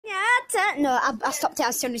turn. No, I stopped it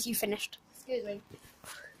as soon as you finished. Excuse me.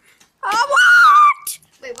 Oh, what?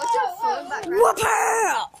 Wait, what's your phone background?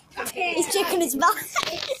 Whooper! Okay. It's Jake and his mouth.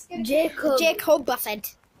 Jacob, I said.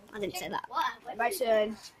 I didn't say that. My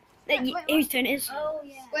turn. Whose turn it is? Oh,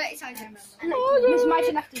 yeah. Wait, it's my turn. It's my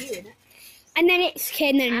turn after you, isn't it? And then it's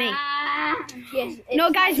Caden and me. Yes.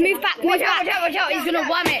 No, guys, move back. Watch out. He's going to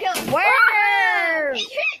wham it. Where? It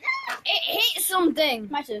hit something.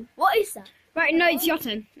 My turn. What is that? Right, no, it's your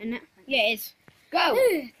turn, isn't it? Yeah, it is. Go.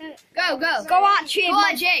 Go. Go, Archie. Go,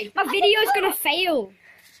 Archie. My video's gonna fail.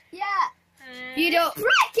 Yeah. You don't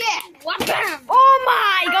break it. What? Oh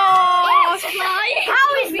my god! It's flying. How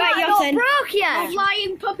is that your not turn? broke yet? A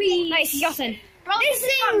flying puppy. No, it's your turn. This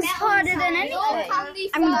thing's harder than anything.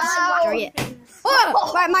 I'm gonna destroy it.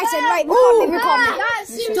 Oh! Right, my turn. Right, record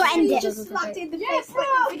me. Don't end it. Just slapped in the face like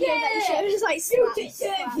the video that you showed. It was just like, suit it,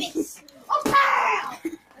 service.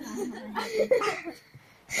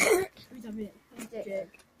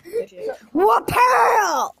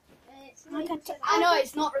 Whooper! I know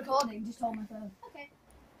it's not recording, just hold my phone. Okay.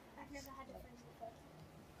 I've never had a phone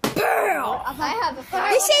before. I have a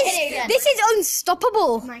phone. This is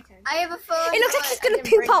unstoppable. I have a phone. It looks like he's gonna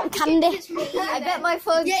poop out candy. I bet my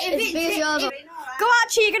phone's as big as yours. Go,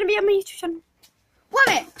 Archie, you're gonna be on my YouTube channel.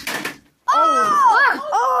 Wham it!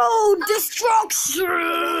 Oh,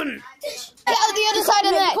 destruction! Get out the other side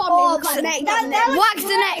of the neck. Wax the neck. Wax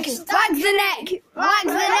the neck. Wax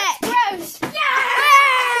the neck. Gross.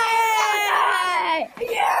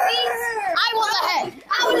 Yay! I want the head.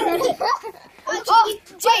 Oh,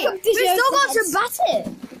 Jake, we've still got to bat it.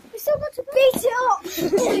 We've still got to beat it up.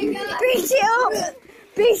 Beat it up.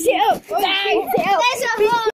 Beat it up. Beat it up. There's a hole.